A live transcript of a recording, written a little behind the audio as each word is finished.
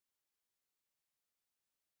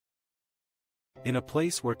In a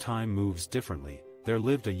place where time moves differently, there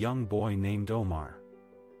lived a young boy named Omar.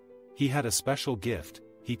 He had a special gift: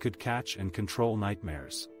 he could catch and control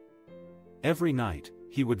nightmares. Every night,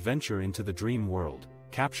 he would venture into the dream world,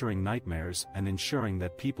 capturing nightmares and ensuring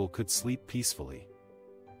that people could sleep peacefully.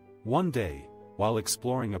 One day, while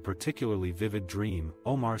exploring a particularly vivid dream,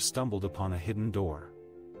 Omar stumbled upon a hidden door.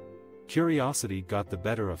 Curiosity got the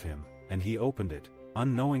better of him, and he opened it,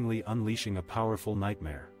 unknowingly unleashing a powerful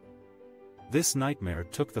nightmare. This nightmare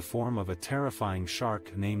took the form of a terrifying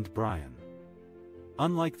shark named Brian.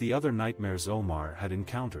 Unlike the other nightmares Omar had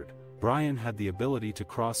encountered, Brian had the ability to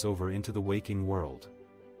cross over into the waking world.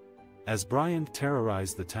 As Brian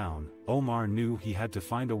terrorized the town, Omar knew he had to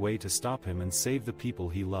find a way to stop him and save the people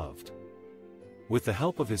he loved. With the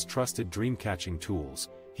help of his trusted dream-catching tools,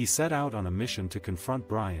 he set out on a mission to confront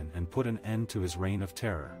Brian and put an end to his reign of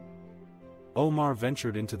terror. Omar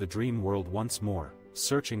ventured into the dream world once more,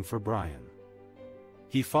 searching for Brian.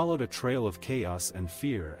 He followed a trail of chaos and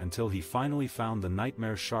fear until he finally found the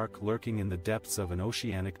nightmare shark lurking in the depths of an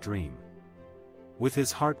oceanic dream. With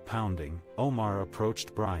his heart pounding, Omar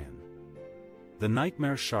approached Brian. The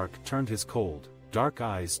nightmare shark turned his cold, dark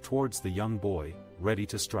eyes towards the young boy, ready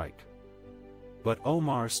to strike. But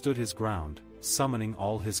Omar stood his ground, summoning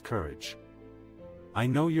all his courage. "I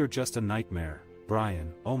know you're just a nightmare,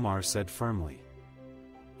 Brian," Omar said firmly.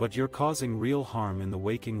 "But you're causing real harm in the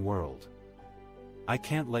waking world. I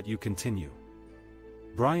can't let you continue."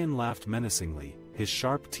 Brian laughed menacingly, his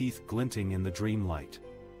sharp teeth glinting in the dream light.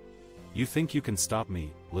 "You think you can stop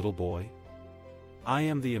me, little boy? I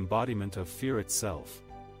am the embodiment of fear itself."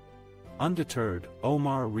 Undeterred,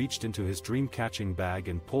 Omar reached into his dream-catching bag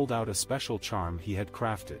and pulled out a special charm he had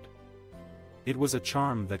crafted. It was a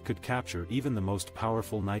charm that could capture even the most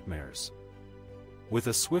powerful nightmares. With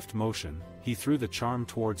a swift motion, he threw the charm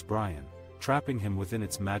towards Brian, trapping him within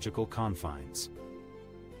its magical confines.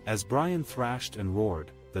 As Brian thrashed and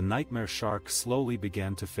roared, the nightmare shark slowly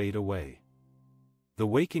began to fade away. The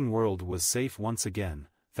waking world was safe once again,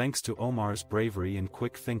 thanks to Omar's bravery and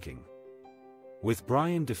quick thinking. With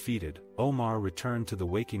Brian defeated, Omar returned to the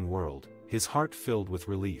waking world, his heart filled with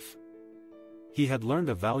relief. He had learned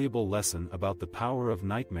a valuable lesson about the power of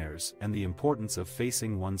nightmares and the importance of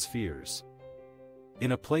facing one's fears.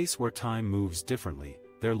 In a place where time moves differently,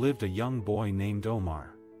 there lived a young boy named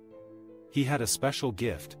Omar. He had a special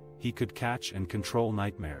gift: he could catch and control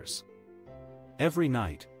nightmares. Every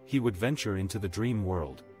night, he would venture into the dream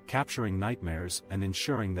world, capturing nightmares and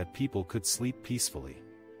ensuring that people could sleep peacefully.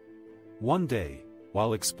 One day,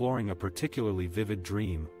 while exploring a particularly vivid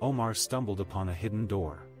dream, Omar stumbled upon a hidden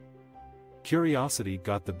door. Curiosity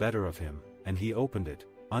got the better of him, and he opened it,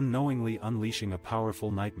 unknowingly unleashing a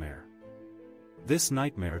powerful nightmare. This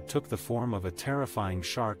nightmare took the form of a terrifying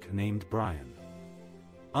shark named Brian.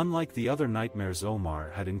 Unlike the other nightmares Omar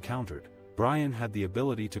had encountered, Brian had the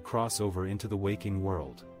ability to cross over into the waking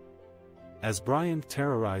world. As Brian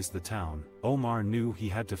terrorized the town, Omar knew he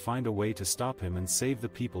had to find a way to stop him and save the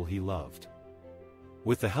people he loved.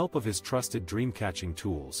 With the help of his trusted dream-catching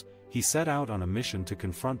tools, he set out on a mission to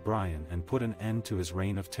confront Brian and put an end to his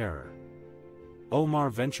reign of terror. Omar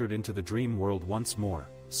ventured into the dream world once more,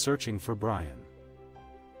 searching for Brian.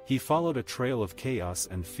 He followed a trail of chaos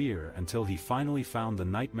and fear until he finally found the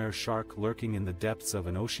nightmare shark lurking in the depths of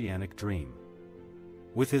an oceanic dream.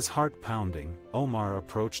 With his heart pounding, Omar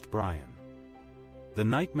approached Brian. The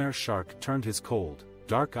nightmare shark turned his cold,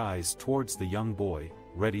 dark eyes towards the young boy,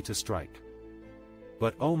 ready to strike.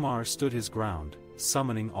 But Omar stood his ground,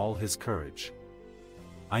 summoning all his courage.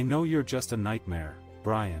 "I know you're just a nightmare,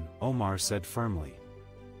 Brian," Omar said firmly.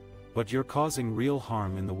 "But you're causing real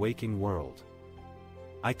harm in the waking world.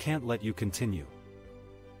 I can't let you continue."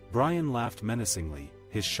 Brian laughed menacingly,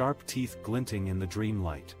 his sharp teeth glinting in the dream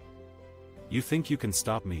light. "You think you can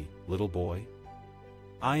stop me, little boy?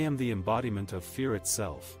 I am the embodiment of fear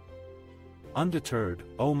itself." Undeterred,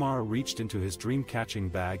 Omar reached into his dream-catching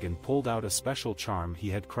bag and pulled out a special charm he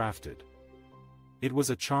had crafted. It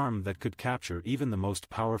was a charm that could capture even the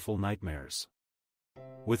most powerful nightmares.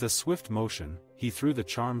 With a swift motion, he threw the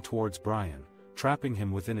charm towards Brian, trapping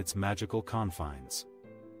him within its magical confines.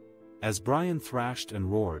 As Brian thrashed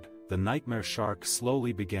and roared, the nightmare shark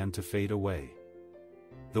slowly began to fade away.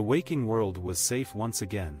 The waking world was safe once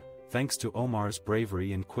again, thanks to Omar's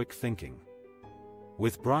bravery and quick thinking.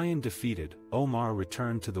 With Brian defeated, Omar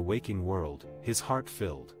returned to the waking world, his heart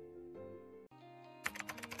filled